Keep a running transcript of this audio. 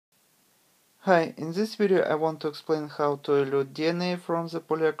Hi, in this video I want to explain how to elute DNA from the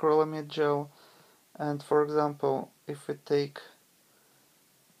polyacrylamide gel. And for example, if I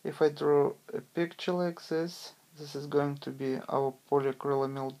draw a picture like this is going to be our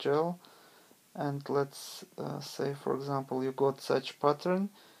polyacrylamide gel. And let's say, for example, you got such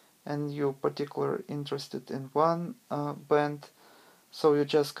pattern and you're particularly interested in one band, so you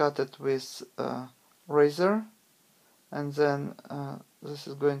just cut it with a razor, and then this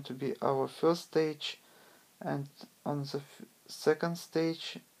is going to be our first stage. And on the second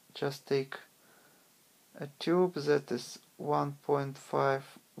stage, just take a tube that is 1.5,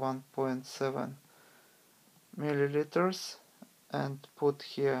 1.7 milliliters and put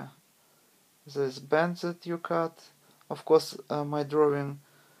here this band that you cut. Of course, my drawing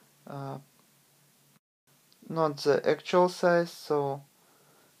not the actual size, so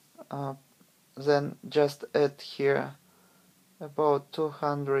then just add here about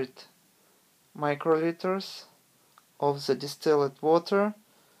 200 microliters of the distilled water,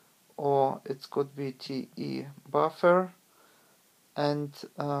 or it could be TE buffer, and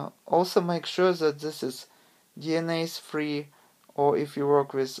also make sure that this is DNase free, or if you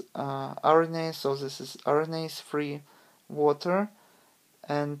work with RNA, so this is RNase free water.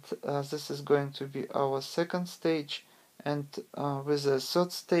 And this is going to be our second stage. And with the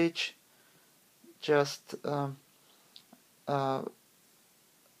third stage, just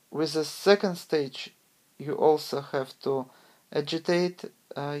with the second stage, you also have to agitate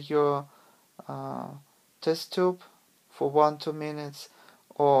your test tube for 1-2 minutes,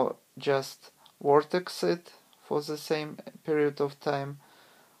 or just vortex it for the same period of time.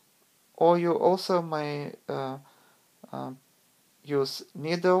 Or you also may use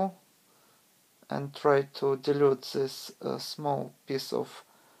needle and try to dilute this small piece of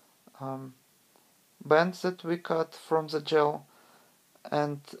band that we cut from the gel.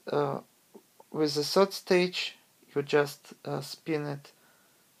 And with the third stage, you just spin it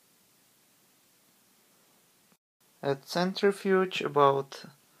at centrifuge about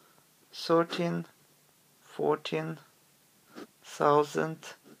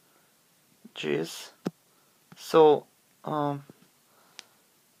 13-14,000 Gs. So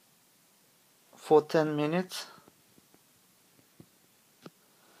for 10 minutes,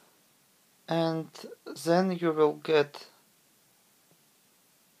 and then you will get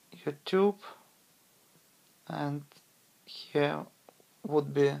your tube, and here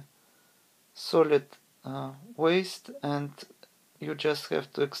would be solid waste, and you just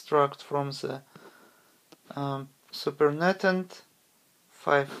have to extract from the supernatant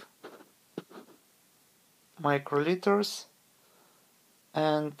 5 microliters.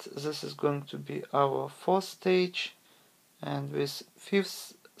 And this is going to be our fourth stage. And with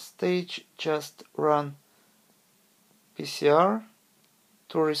fifth stage, just run PCR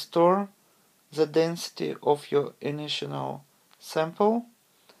to restore the density of your initial sample.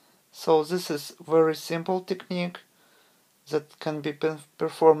 So this is very simple technique that can be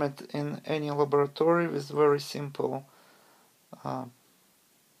performed in any laboratory with very simple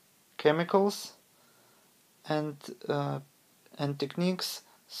chemicals and techniques.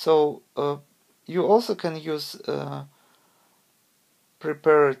 So you also can use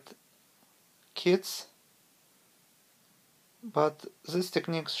prepared kits, but these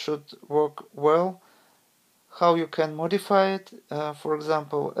techniques should work well. How you can modify it, for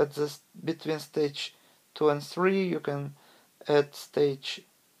example, at this between stage 2 and 3, you can add stage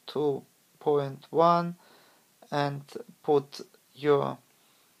 2.1 and put your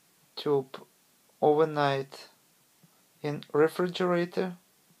tube overnight in refrigerator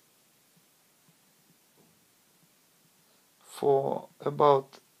for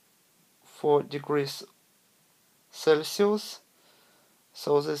about 4 degrees Celsius.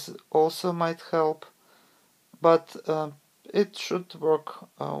 So this also might help, but it should work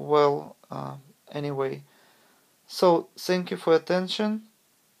well anyway. So thank you for your attention.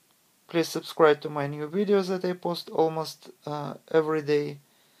 Please subscribe to my new videos that I post almost every day.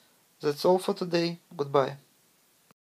 That's all for today. Goodbye.